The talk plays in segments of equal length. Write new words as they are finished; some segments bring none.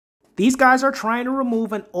These guys are trying to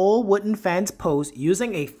remove an old wooden fence post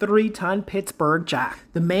using a 3-ton Pittsburgh jack.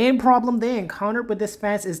 The main problem they encountered with this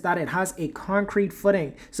fence is that it has a concrete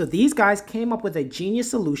footing. So these guys came up with a genius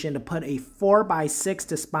solution to put a 4x6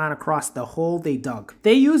 to span across the hole they dug.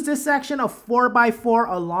 They used this section of 4x4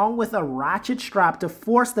 along with a ratchet strap to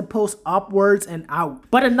force the post upwards and out.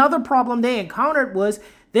 But another problem they encountered was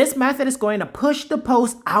this method is going to push the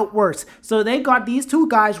post outwards. So they got these two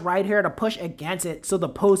guys right here to push against it so the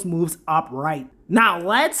post moves upright. Now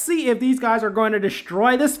let's see if these guys are going to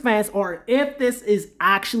destroy this fence or if this is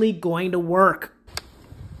actually going to work.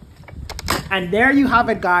 And there you have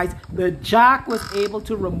it, guys. The jack was able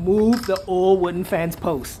to remove the old wooden fence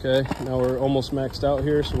post. Okay, now we're almost maxed out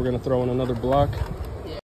here, so we're gonna throw in another block.